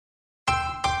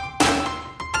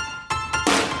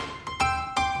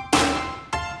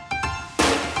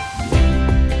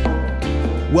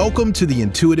Welcome to The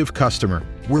Intuitive Customer,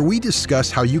 where we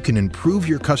discuss how you can improve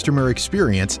your customer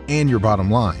experience and your bottom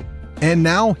line. And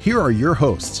now, here are your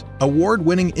hosts,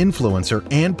 award-winning influencer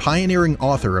and pioneering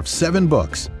author of 7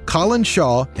 books, Colin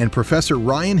Shaw and Professor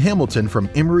Ryan Hamilton from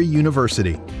Emory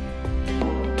University.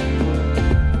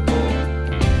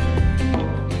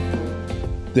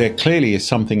 There clearly is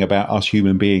something about us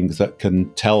human beings that can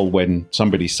tell when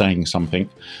somebody's saying something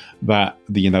that,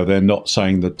 they're not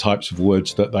saying the types of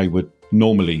words that they would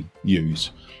normally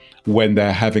use when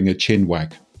they're having a chin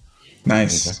wag.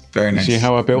 Nice. Very nice. See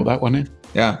how I built that one in?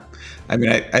 Yeah. I mean,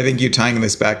 I think you tying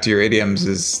this back to your idioms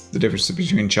is the difference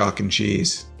between chalk and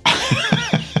cheese.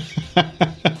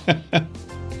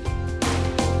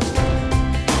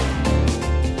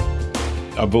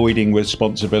 Avoiding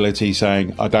responsibility,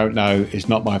 saying, I don't know, it's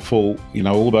not my fault,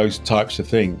 all those types of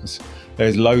things.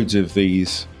 There's loads of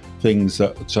these things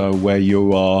that where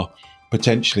you are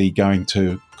potentially going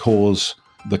to cause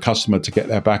the customer to get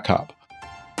their back up.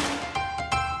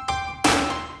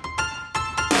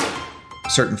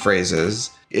 Certain phrases,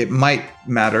 it might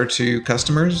matter to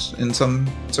customers in some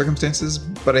circumstances,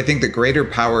 but I think the greater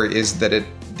power is that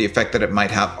the effect that it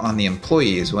might have on the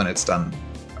employees when it's done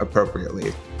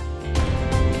appropriately.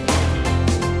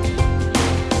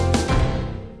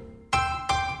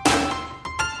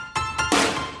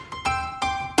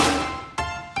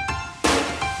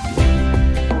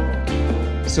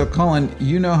 So, Colin,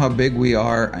 you know how big we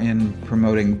are in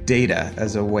promoting data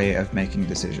as a way of making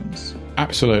decisions.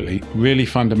 Absolutely. Really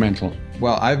fundamental.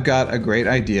 Well, I've got a great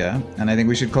idea, and I think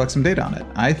we should collect some data on it.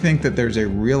 I think that there's a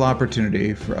real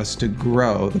opportunity for us to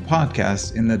grow the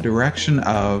podcast in the direction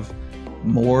of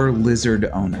more lizard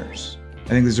owners. I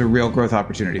think there's a real growth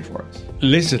opportunity for us.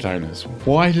 Lizard owners?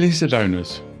 Why lizard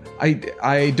owners?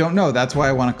 I don't know. That's why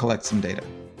I want to collect some data.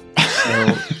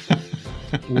 So...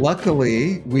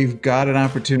 Luckily, we've got an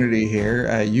opportunity here.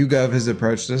 YouGov has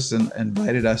approached us and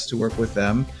invited us to work with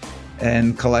them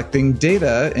and collecting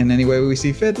data in any way we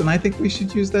see fit. And I think we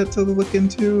should use that to look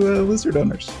into lizard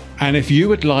owners. And if you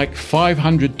would like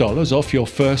 $500 off your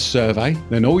first survey,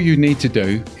 then all you need to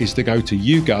do is to go to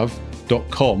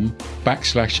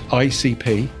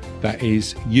yougov.com/ICP. That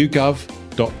is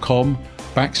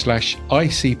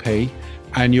yougov.com/ICP.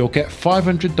 And you'll get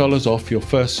 $500 off your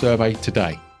first survey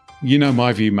today. You know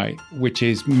my view, mate, which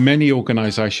is many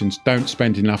organizations don't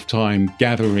spend enough time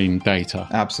gathering data.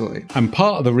 Absolutely. And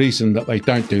part of the reason that they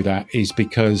don't do that is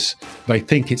because they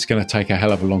think it's going to take a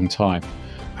hell of a long time.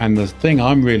 And the thing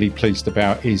I'm really pleased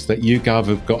about is that YouGov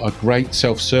have got a great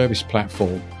self-service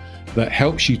platform that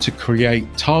helps you to create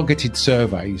targeted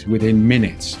surveys within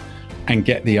minutes and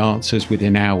get the answers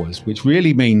within hours, which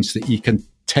really means that you can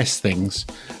test things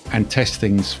and test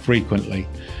things frequently.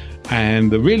 And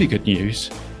the really good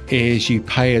news is you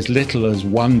pay as little as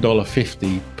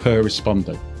 $1.50 per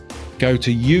respondent. Go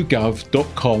to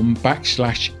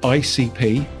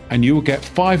yougov.com/ICP and you will get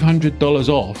 $500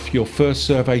 off your first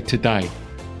survey today.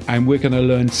 And we're going to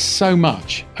learn so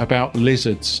much about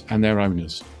lizards and their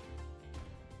owners.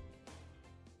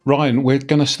 Ryan, we're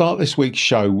going to start this week's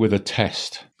show with a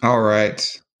test. All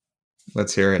right.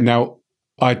 Let's hear it. Now,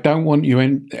 I don't want you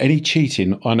any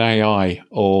cheating on AI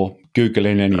or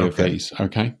Googling any of these,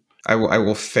 okay? I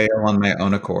will fail on my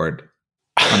own accord,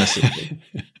 honestly.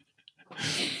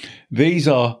 These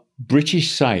are British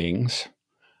sayings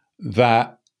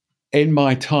that in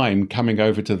my time coming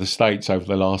over to the States over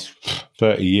the last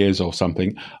 30 years or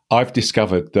something, I've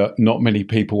discovered that not many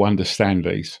people understand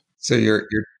these. So you're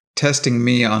testing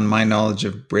me on my knowledge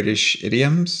of British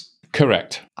idioms?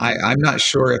 Correct. I'm not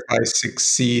sure if I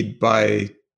succeed by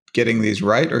getting these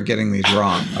right or getting these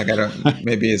wrong. Like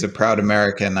maybe as a proud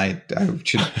American, I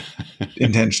should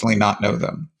intentionally not know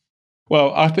them.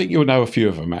 Well, I think you'll know a few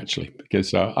of them, actually,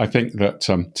 because I think that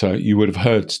you would have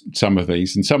heard some of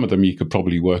these, and some of them you could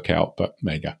probably work out, but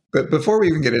there you go. But before we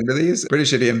even get into these,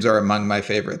 British idioms are among my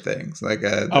favorite things. Like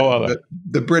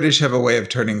the British have a way of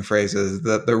turning phrases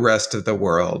that the rest of the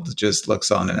world just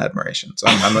looks on in admiration. So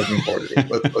I'm looking forward to these.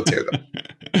 Let's hear them.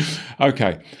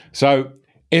 Okay. So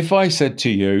if I said to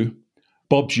you,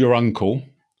 Bob's your uncle,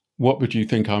 what would you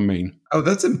think I mean? Oh,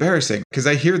 that's embarrassing because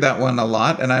I hear that one a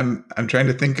lot, and I'm trying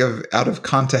to think of out of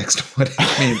context what it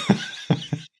means.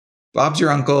 Bob's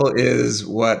your uncle is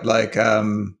what, like, I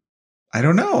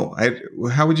don't know.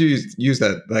 How would you use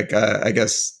that? Like, I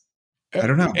guess, I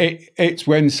don't know. It's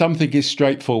when something is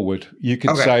straightforward. You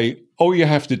could say, all you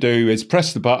have to do is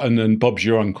press the button and Bob's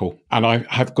your uncle. And I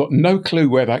have got no clue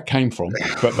where that came from,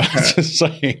 but that's a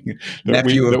saying that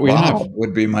Nephew we Bob have.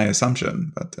 Would be my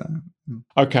assumption. But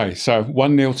okay, so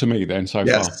 1-0 to me then so far.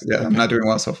 Yes, yeah, okay. I'm not doing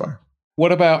well so far.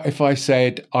 What about if I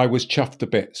said I was chuffed to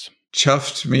bits?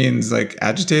 chuffed means like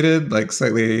agitated, like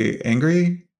slightly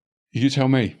angry? You tell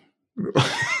me.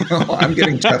 I'm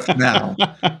getting chuffed now.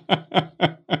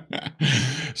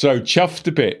 So chuffed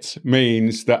a bit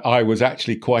means that I was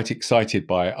actually quite excited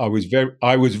by it.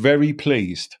 I was very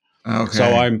pleased. Okay. So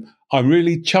I'm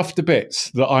really chuffed a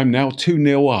bit that I'm now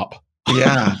 2-0 up.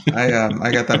 Yeah,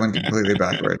 I got that one completely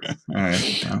backwards. All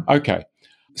right. Well. Okay.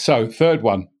 So third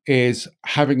one is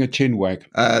having a chin wag.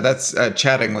 That's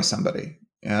chatting with somebody.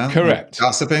 Yeah. Correct.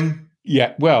 Gossiping.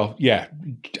 Yeah. Well, yeah.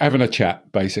 Having a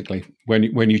chat, basically.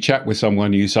 When you chat with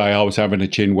someone, you say, I was having a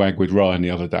chin wag with Ryan the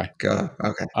other day.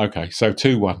 Okay. Okay. So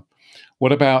 2-1.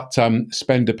 What about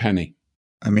spend a penny?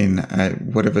 I mean, I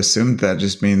would have assumed that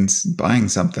just means buying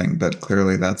something, but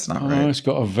clearly that's not right. It's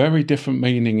got a very different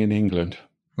meaning in England.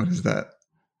 What is that?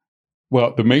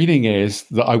 Well, the meaning is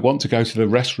that I want to go to the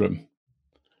restroom.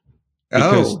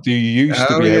 Because you used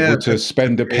to be able to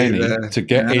spend a penny to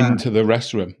get into the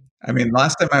restroom. I mean,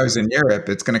 last time I was in Europe,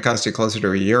 it's going to cost you closer to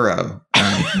 €1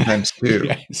 times 2.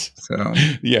 Yes. So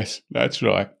yes, that's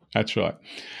right. That's right.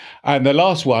 And the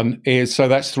last one is, so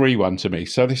that's 3-1 to me.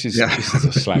 So this is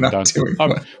a slam dunk.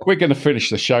 We're going to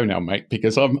finish the show now, mate,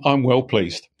 because I'm well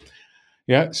pleased.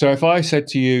 Yeah. So if I said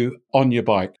to you, on your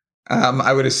bike.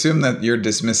 I would assume that you're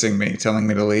dismissing me, telling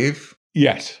me to leave.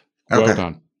 Yes. Okay. Well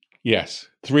done. Yes.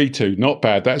 3-2. Not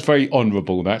bad. That's very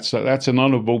honourable. That's an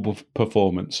honourable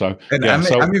performance. So, and I'm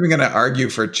even going to argue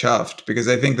for chuffed, because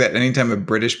I think that anytime a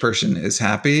British person is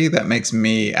happy, that makes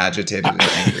me agitated and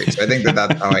angry. So I think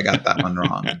that's how I got that one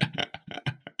wrong.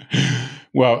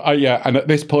 Well, yeah. And at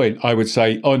this point, I would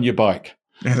say on your bike.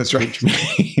 Yeah, that's right. Which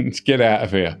means get out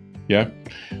of here. Yeah.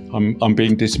 I'm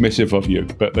being dismissive of you,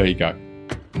 but there you go.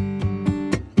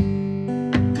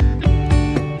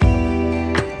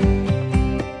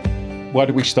 Why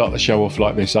do we start the show off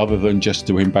like this, other than just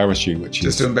to embarrass you? Which just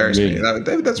is to embarrass really me.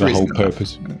 That's the whole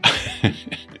purpose.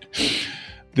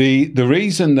 The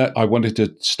reason that I wanted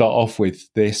to start off with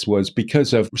this was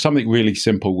because of something really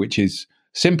simple, which is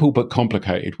simple but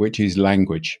complicated, which is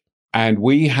language. And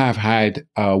we have had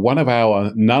one of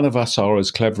our "None of Us Are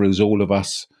as Clever as All of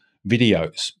Us"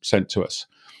 videos sent to us,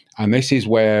 and this is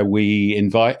where we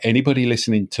invite anybody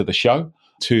listening to the show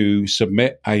to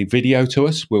submit a video to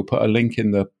us. We'll put a link in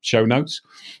the show notes,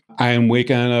 and we're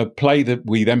going to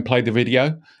we then play the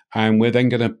video, and we're then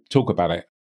going to talk about it.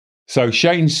 So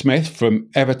Shane Smith from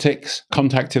Evertix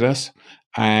contacted us,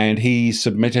 and he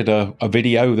submitted a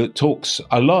video that talks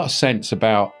a lot of sense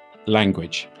about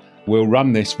language. We'll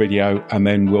run this video, and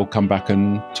then we'll come back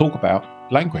and talk about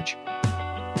language.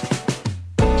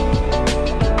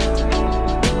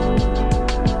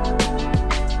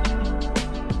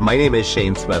 My name is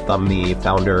Shane Smith. I'm the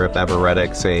founder of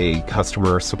Evertix, a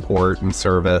customer support and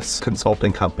service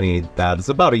consulting company that is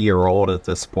about a year old at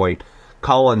this point.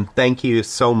 Colin, thank you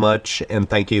so much, and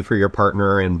thank you for your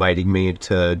partner inviting me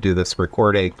to do this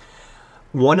recording.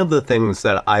 One of the things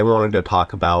that I wanted to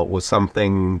talk about was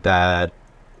something that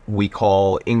we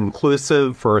call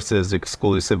inclusive versus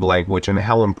exclusive language, and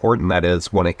how important that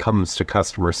is when it comes to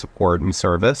customer support and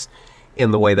service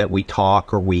in the way that we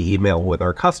talk or we email with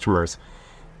our customers.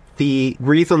 The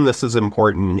reason this is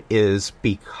important is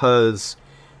because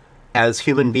as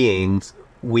human beings,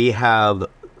 we have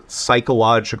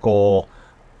psychological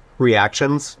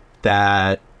reactions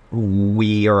that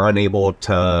we are unable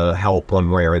to help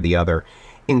one way or the other.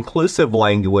 Inclusive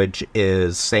language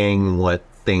is saying what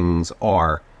things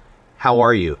are. How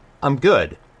are you? I'm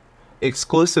good.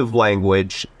 Exclusive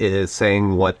language is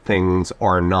saying what things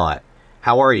are not.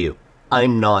 How are you?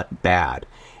 I'm not bad.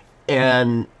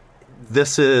 And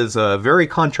this is very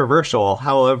controversial.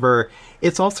 However,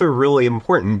 it's also really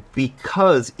important,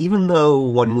 because even though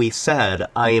when we said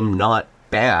I am not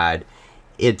bad,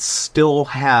 it still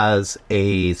has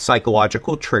a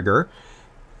psychological trigger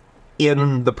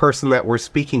in the person that we're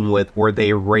speaking with, where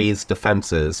they raise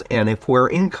defenses. And if we're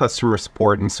in customer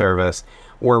support and service,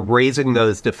 we're raising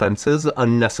those defenses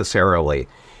unnecessarily.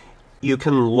 You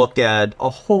can look at a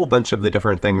whole bunch of the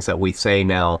different things that we say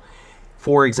now.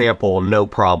 For example, no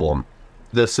problem.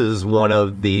 This is one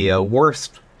of the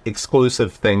worst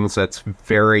exclusive things that's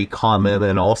very common,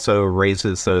 and also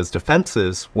raises those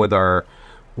defenses with our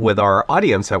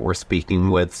audience that we're speaking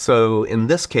with. So in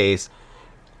this case,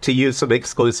 to use some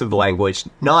exclusive language,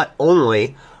 not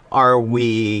only are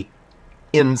we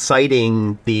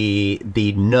inciting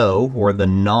the no or the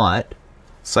not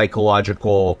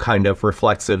psychological kind of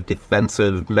reflexive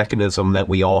defensive mechanism that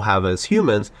we all have as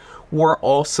humans, we're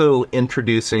also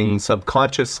introducing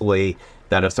subconsciously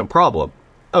that it's a problem.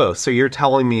 Oh, so you're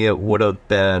telling me it would have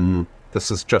been,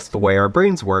 this is just the way our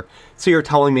brains work, so you're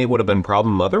telling me it would have been a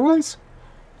problem otherwise?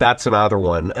 That's another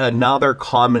one. Another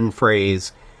common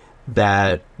phrase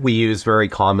that we use very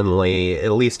commonly,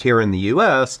 at least here in the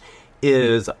US,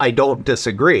 is I don't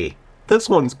disagree. This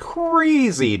one's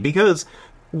crazy because,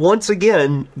 once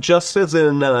again, just as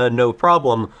in no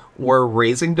problem, we're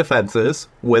raising defenses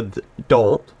with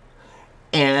don't,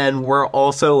 and we're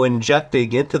also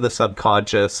injecting into the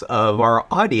subconscious of our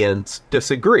audience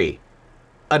disagree.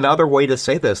 Another way to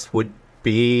say this would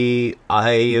be I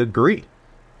agree,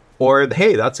 or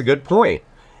hey, that's a good point.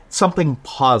 Something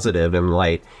positive and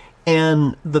light.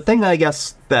 And the thing, I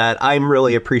guess, that I'm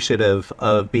really appreciative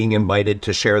of being invited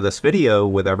to share this video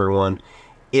with everyone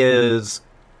is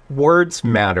words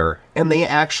matter. And they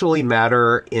actually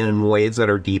matter in ways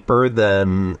that are deeper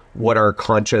than what our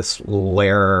conscious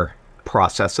layer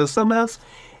processes them as.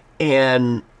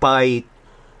 And by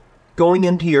going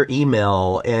into your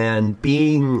email and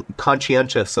being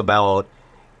conscientious about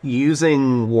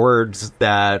using words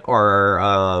that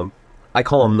are, I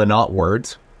call them the not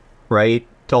words, right?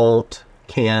 Don't,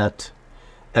 can't,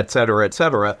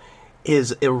 etc.,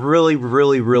 is a really,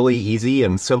 really, really easy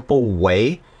and simple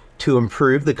way to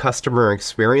improve the customer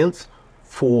experience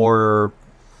for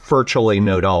virtually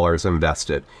no dollars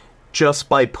invested. Just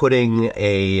by putting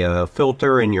a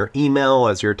filter in your email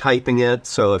as you're typing it.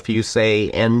 So if you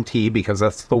say NT, because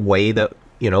that's the way that,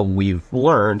 we've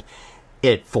learned,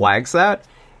 it flags that.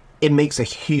 It makes a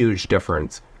huge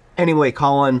difference. Anyway,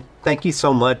 Colin, thank you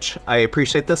so much. I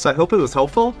appreciate this. I hope it was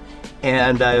helpful,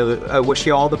 and I wish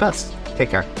you all the best. Take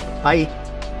care. Bye.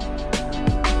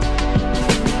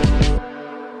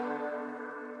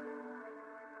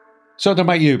 So I don't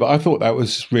know about you, but I thought that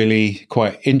was really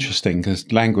quite interesting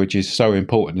because language is so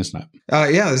important, isn't it?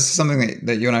 Yeah, this is something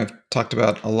that you and I have talked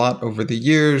about a lot over the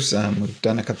years. We've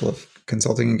done a couple of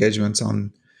consulting engagements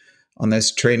on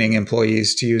this, training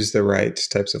employees to use the right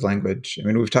types of language. I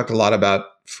mean, we've talked a lot about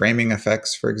framing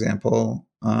effects, for example,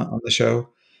 on the show.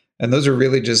 And those are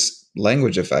really just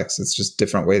language effects. It's just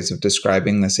different ways of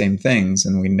describing the same things.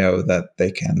 And we know that they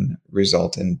can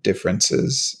result in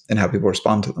differences in how people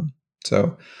respond to them.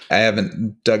 So I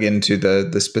haven't dug into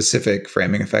the specific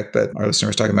framing effect that our listener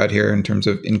was talking about here in terms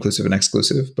of inclusive and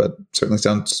exclusive, but certainly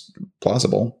sounds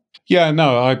plausible. Yeah,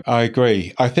 no, I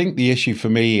agree. I think the issue for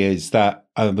me is that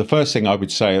the first thing I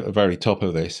would say at the very top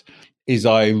of this is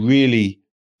I really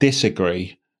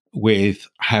disagree with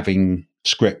having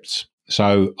scripts.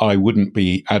 So I wouldn't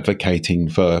be advocating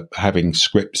for having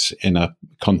scripts in a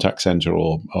contact center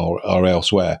or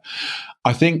elsewhere.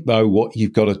 I think, though, what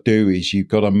you've got to do is you've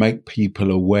got to make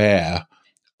people aware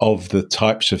of the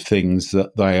types of things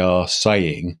that they are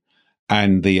saying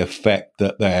and the effect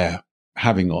that they're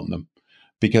having on them.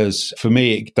 Because for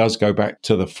me, it does go back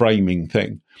to the framing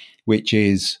thing, which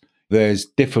is there's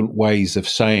different ways of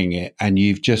saying it, and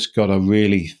you've just got to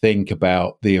really think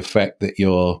about the effect that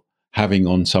you're having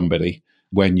on somebody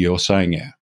when you're saying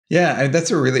it. Yeah,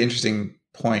 that's a really interesting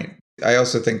point. I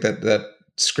also think that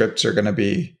scripts are going to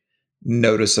be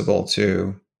noticeable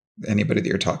to anybody that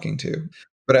you're talking to.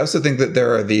 But I also think that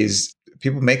there are these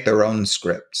people make their own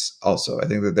scripts also. I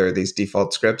think that there are these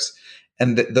default scripts,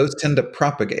 and those tend to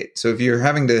propagate. So if you're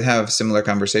having to have similar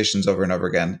conversations over and over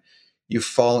again, you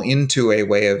fall into a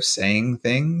way of saying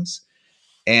things,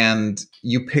 and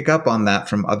you pick up on that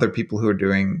from other people who are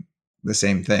doing the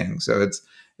same thing. So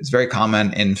it's very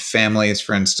common in families,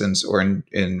 for instance, or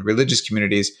in religious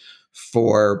communities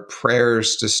for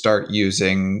prayers to start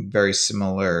using very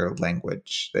similar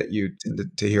language, that you tend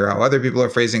to hear how other people are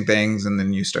phrasing things, and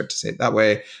then you start to say it that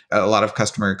way. A lot of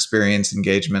customer experience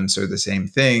engagements are the same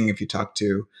thing. If you talk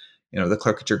to, the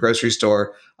clerk at your grocery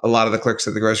store, a lot of the clerks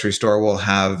at the grocery store will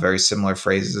have very similar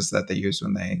phrases that they use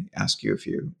when they ask you if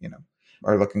you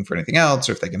are looking for anything else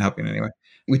or if they can help you in any way.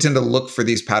 We tend to look for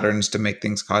these patterns to make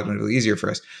things cognitively easier for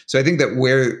us. So I think that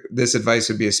where this advice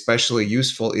would be especially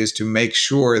useful is to make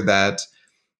sure that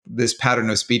this pattern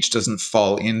of speech doesn't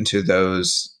fall into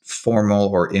those formal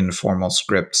or informal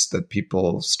scripts that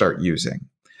people start using.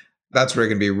 That's where it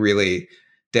can be really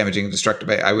damaging and destructive.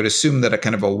 I would assume that a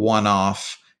kind of a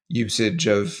one-off usage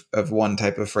of one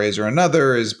type of phrase or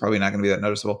another is probably not going to be that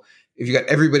noticeable. If you got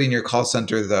everybody in your call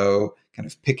center, though, kind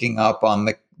of picking up on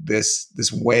this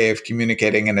way of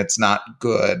communicating, and it's not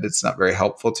good, it's not very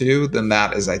helpful to you, then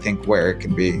that is, I think, where it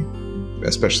can be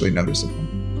especially noticeable.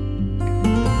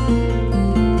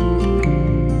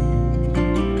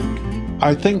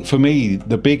 I think for me,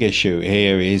 the big issue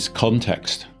here is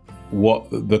context. What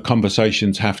the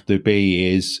conversations have to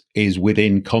be is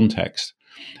within context.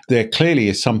 There clearly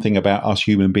is something about us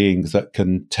human beings that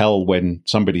can tell when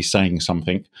somebody's saying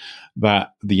something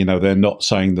that, they're not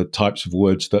saying the types of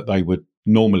words that they would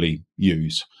normally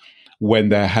use when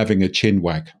they're having a chin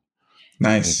wag.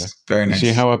 Nice. Very nice.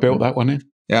 See how I built that one in?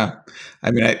 Yeah.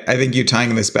 I mean, I think you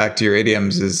tying this back to your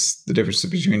idioms is the difference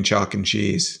between chalk and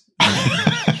cheese.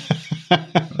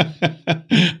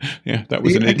 Yeah, that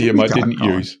was an idiom I didn't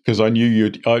use because I knew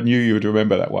you would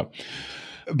remember that one.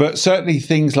 But certainly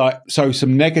things like, so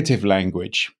some negative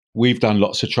language, we've done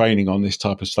lots of training on this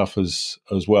type of stuff as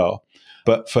well.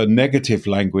 But for negative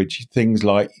language, things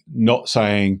like not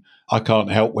saying, I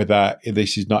can't help with that,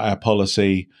 this is not our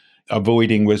policy,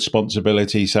 avoiding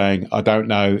responsibility, saying, I don't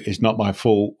know, it's not my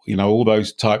fault, all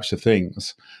those types of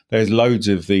things. There's loads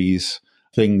of these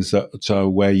things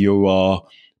where you are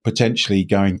potentially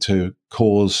going to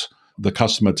cause the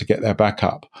customer to get their back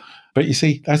up. But you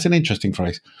see, that's an interesting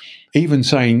phrase. Even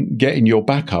saying getting your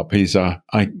back up is, I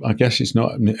guess it's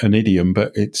not an idiom,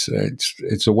 but it's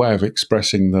a way of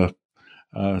expressing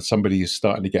somebody who's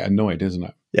starting to get annoyed, isn't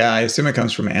it? Yeah, I assume it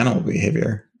comes from animal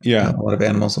behavior. Yeah. A lot of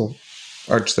animals will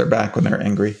arch their back when they're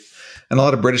angry. And a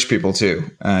lot of British people too.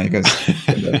 You guys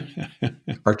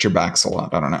arch your backs a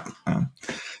lot. I don't know.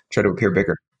 Try to appear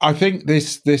bigger. I think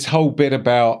this whole bit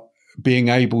about being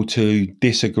able to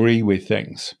disagree with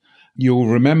things, you'll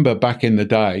remember back in the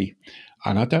day,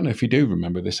 and I don't know if you do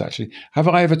remember this actually, have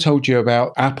I ever told you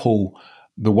about Apple,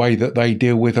 the way that they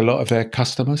deal with a lot of their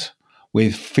customers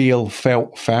with feel,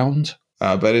 felt, found?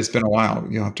 But it's been a while.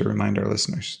 You'll have to remind our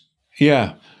listeners.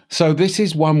 Yeah. So this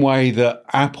is one way that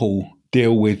Apple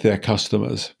deal with their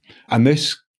customers. And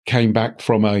this came back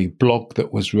from a blog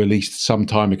that was released some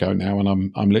time ago now,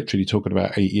 and I'm literally talking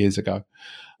about 8 years ago.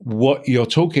 What you're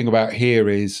talking about here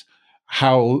is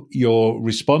how you're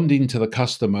responding to the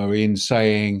customer in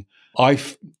saying, I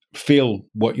feel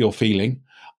what you're feeling.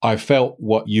 I felt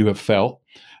what you have felt.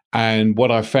 And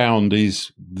what I found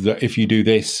is that if you do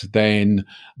this, then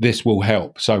this will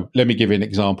help. So let me give you an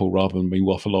example rather than me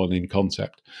waffle on in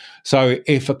concept. So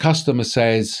if a customer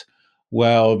says,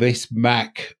 well, this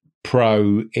Mac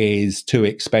Pro is too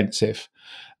expensive,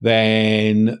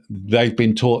 then they've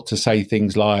been taught to say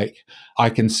things like, I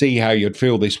can see how you'd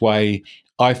feel this way.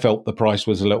 I felt the price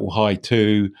was a little high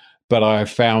too, but I have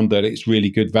found that it's really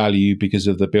good value because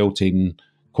of the built-in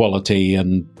quality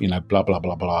and, blah, blah,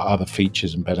 blah, blah, other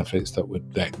features and benefits that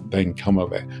would then come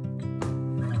of it.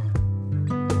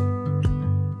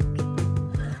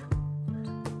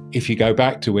 If you go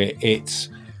back to it, it's,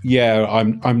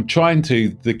 I'm trying to,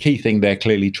 the key thing they're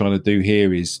clearly trying to do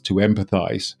here is to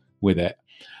empathize with it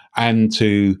and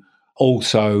to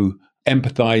also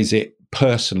empathize it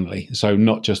personally. So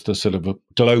not just a sort of a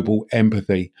global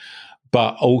empathy,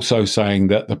 but also saying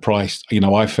that the price,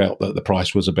 I felt that the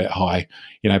price was a bit high,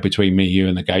 between me, you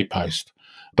and the gatepost.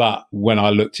 But when I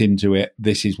looked into it,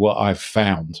 this is what I've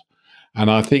found. And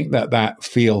I think that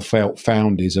feel, felt,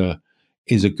 found is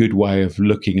a good way of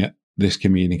looking at this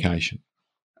communication.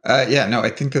 I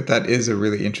think that is a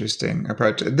really interesting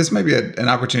approach. This might be an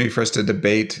opportunity for us to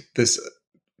debate this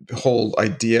whole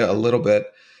idea a little bit.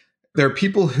 There are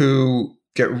people who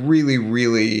get really,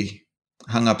 really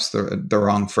hung up's the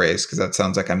wrong phrase because that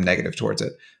sounds like I'm negative towards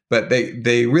it. But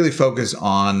they really focus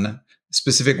on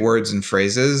specific words and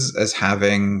phrases as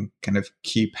having kind of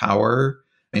key power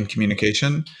in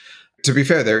communication. To be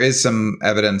fair, there is some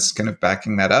evidence kind of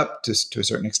backing that up to a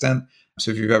certain extent. So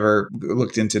if you've ever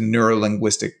looked into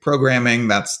neuro-linguistic programming,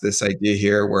 that's this idea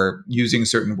here where using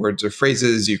certain words or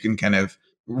phrases, you can kind of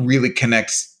really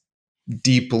connect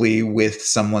deeply with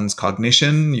someone's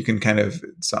cognition. You can kind of,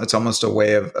 it's almost a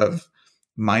way of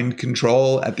mind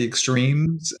control at the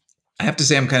extremes. I have to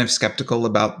say I'm kind of skeptical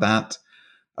about that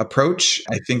approach.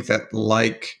 I think that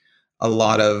like a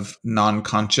lot of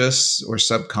non-conscious or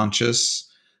subconscious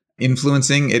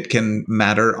influencing, it can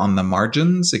matter on the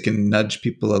margins. It can nudge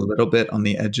people a little bit on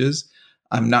the edges.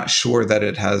 I'm not sure that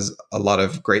it has a lot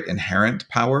of great inherent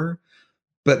power.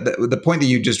 But the point that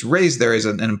you just raised there is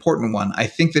an important one. I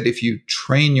think that if you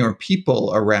train your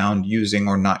people around using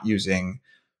or not using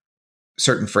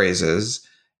certain phrases,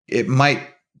 it might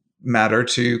matter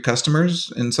to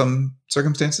customers in some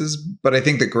circumstances. But I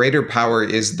think the greater power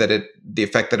is that the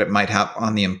effect that it might have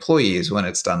on the employees when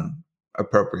it's done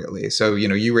appropriately. So,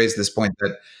 you raised this point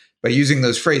that by using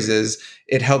those phrases,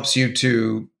 it helps you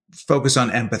to focus on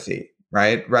empathy,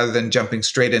 right? Rather than jumping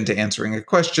straight into answering a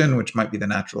question, which might be the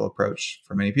natural approach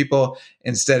for many people.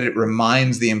 Instead, it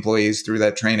reminds the employees through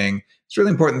that training, it's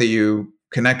really important that you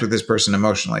connect with this person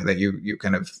emotionally, that you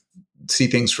kind of see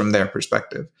things from their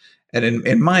perspective. And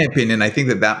in my opinion, I think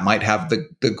that might have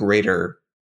the greater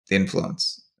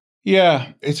influence.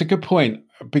 Yeah, it's a good point,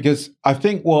 because I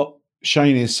think what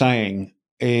Shane is saying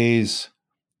is,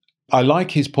 I like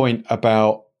his point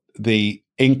about the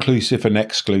inclusive and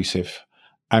exclusive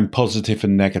and positive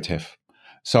and negative.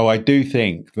 So I do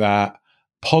think that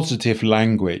positive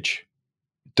language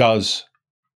does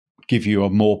give you a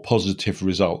more positive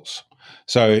results.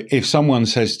 So if someone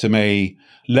says to me,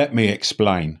 let me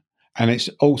explain, and it's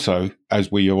also,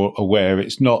 as we are aware,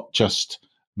 it's not just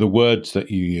the words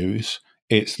that you use,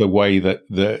 it's the way that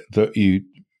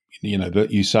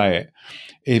you say it.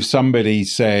 If somebody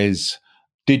says,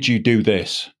 did you do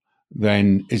this?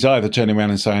 Then it's either turning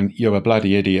around and saying, you're a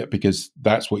bloody idiot because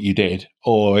that's what you did,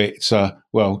 or it's,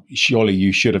 well, surely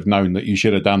you should have known that you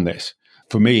should have done this.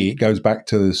 For me, it goes back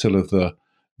to the sort of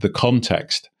the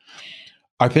context.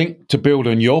 I think, to build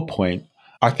on your point,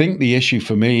 I think the issue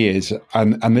for me is,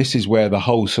 and this is where the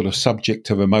whole sort of subject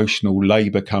of emotional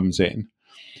labor comes in.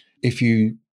 If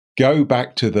you go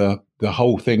back to the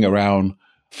whole thing around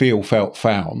feel, felt,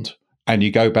 found, and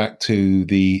you go back to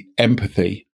the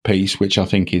empathy piece, which I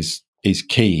think is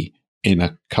key in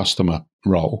a customer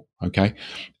role, okay?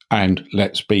 And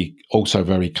let's be also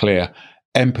very clear,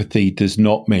 empathy does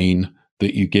not mean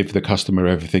that you give the customer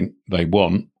everything they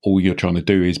want. All you're trying to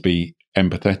do is be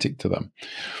empathetic to them.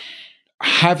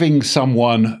 Having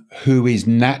someone who is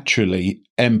naturally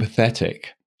empathetic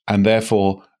and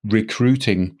therefore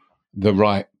recruiting the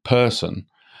right person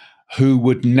who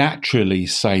would naturally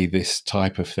say this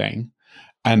type of thing,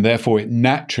 and therefore it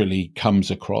naturally comes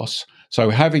across. So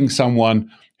having someone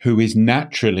who is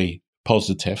naturally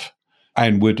positive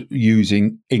and would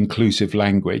using inclusive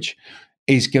language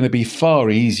is going to be far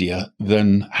easier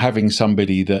than having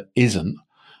somebody that isn't,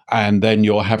 and then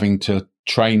you're having to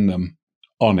train them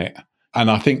on it. And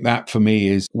I think that for me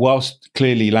is, whilst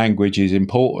clearly language is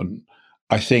important,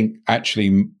 I think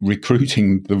actually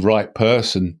recruiting the right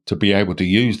person to be able to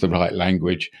use the right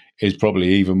language is probably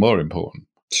even more important.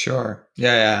 Sure.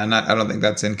 Yeah. And I don't think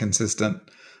that's inconsistent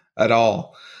at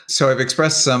all. So I've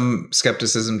expressed some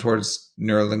skepticism towards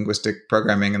neurolinguistic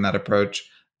programming and that approach.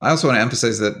 I also want to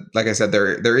emphasize that, like I said,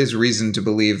 there is reason to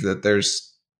believe that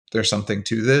there's something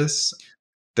to this.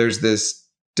 There's this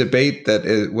debate that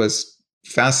it was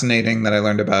fascinating that I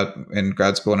learned about in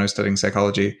grad school when I was studying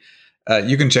psychology.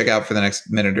 You can check out for the next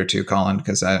minute or two, Colin,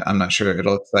 because I'm not sure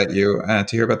it'll excite you to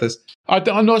hear about this.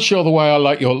 I'm not sure the way I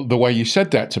like the way you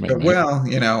said that to me. Well,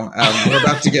 we're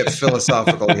about to get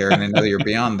philosophical here, and I know you're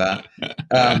beyond that.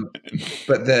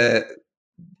 But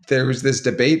there was this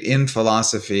debate in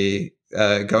philosophy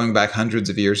going back hundreds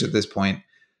of years at this point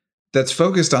that's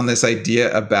focused on this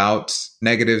idea about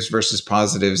negatives versus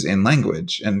positives in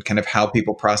language and kind of how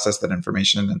people process that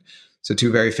information. And so two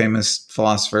very famous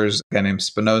philosophers, a guy named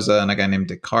Spinoza and a guy named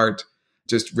Descartes,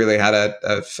 just really had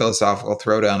a philosophical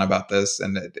throwdown about this.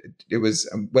 And it was,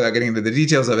 without getting into the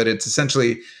details of it, it's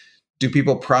essentially, do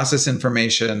people process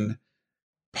information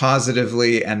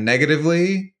positively and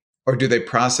negatively, or do they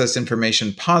process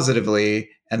information positively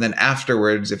and then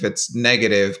afterwards, if it's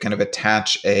negative, kind of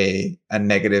attach a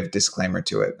negative disclaimer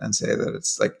to it and say that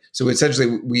it's like, so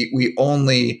essentially we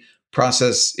only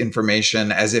process information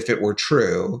as if it were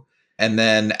true. And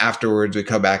then afterwards we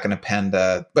come back and append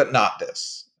but not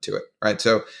this to it, right?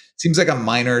 So it seems like a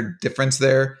minor difference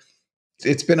there.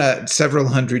 It's been a several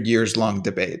hundred years long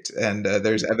debate, and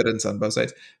there's evidence on both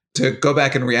sides. To go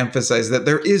back and reemphasize that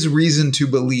there is reason to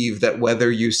believe that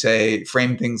whether you say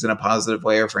frame things in a positive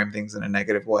way or frame things in a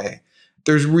negative way,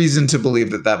 there's reason to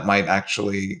believe that might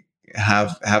actually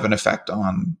have an effect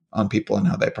on people and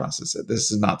how they process it.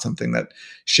 This is not something that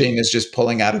Shane is just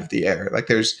pulling out of the air. Like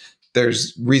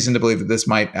there's reason to believe that this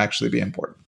might actually be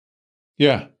important.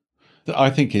 Yeah. I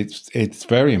think it's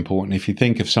very important. If you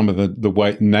think of some of the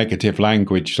way negative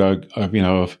language,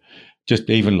 of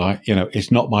just even like,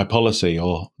 it's not my policy,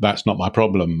 or that's not my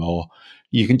problem, or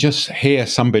you can just hear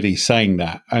somebody saying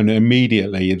that and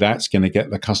immediately that's going to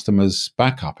get the customers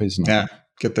back up, isn't it? Yeah,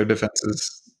 get their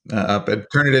defenses up and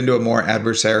turn it into a more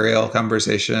adversarial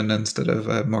conversation instead of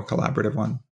a more collaborative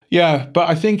one. Yeah, but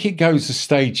I think it goes a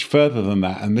stage further than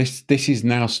that. And this is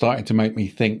now starting to make me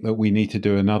think that we need to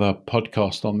do another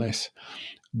podcast on this.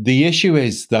 The issue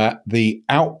is that the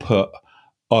output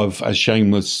of, as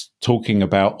Shane was talking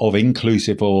about, of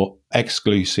inclusive or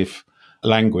exclusive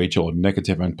language, or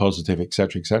negative and positive, et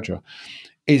cetera,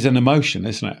 is an emotion,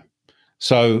 isn't it?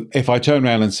 So if I turn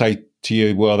around and say to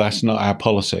you, well, that's not our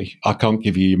policy, I can't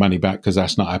give you your money back because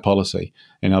that's not our policy.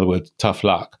 In other words, tough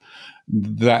luck.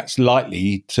 That's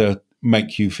likely to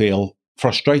make you feel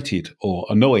frustrated or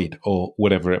annoyed or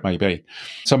whatever it may be.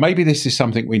 So maybe this is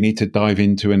something we need to dive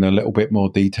into in a little bit more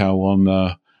detail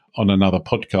on another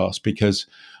podcast, because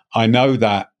I know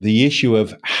that the issue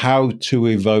of how to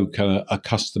evoke a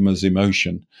customer's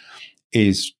emotion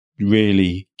is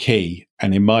really key.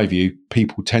 And in my view,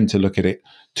 people tend to look at it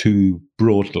too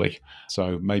broadly.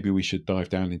 So maybe we should dive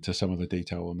down into some of the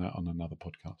detail on that on another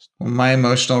podcast. Well, my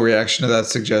emotional reaction to that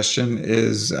suggestion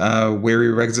is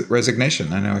weary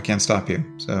resignation. I know I can't stop you.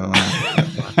 So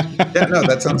yeah, no,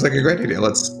 that sounds like a great idea.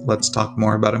 Let's talk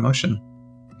more about emotion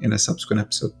in a subsequent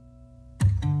episode.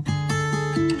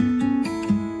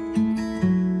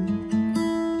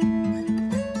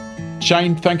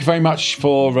 Shane, thank you very much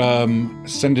for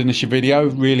sending us your video.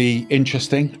 Really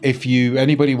interesting. If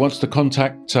anybody wants to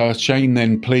contact Shane,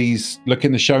 then please look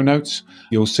in the show notes.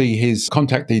 You'll see his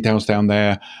contact details down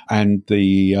there and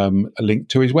the link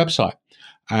to his website.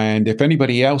 And if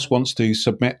anybody else wants to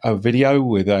submit a video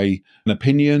with an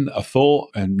opinion, a thought,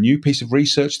 a new piece of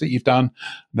research that you've done,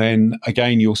 then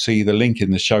again, you'll see the link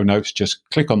in the show notes. Just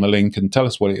click on the link and tell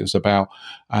us what it was about.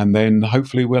 And then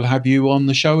hopefully we'll have you on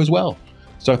the show as well.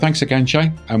 So thanks again,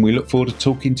 Shane, and we look forward to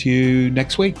talking to you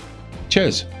next week.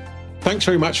 Cheers. Thanks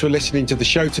very much for listening to the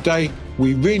show today.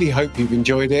 We really hope you've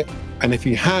enjoyed it. And if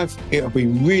you have, it would be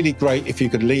really great if you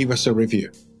could leave us a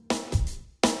review.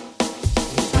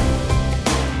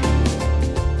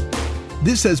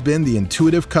 This has been The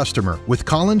Intuitive Customer with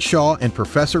Colin Shaw and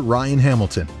Professor Ryan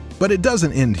Hamilton. But it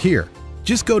doesn't end here.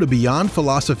 Just go to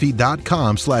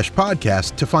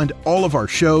beyondphilosophy.com/podcast to find all of our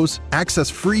shows,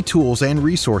 access free tools and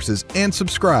resources, and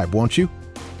subscribe, won't you?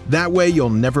 That way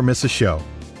you'll never miss a show.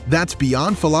 That's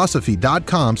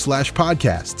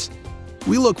beyondphilosophy.com/podcasts.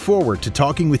 We look forward to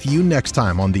talking with you next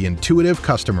time on The Intuitive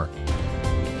Customer.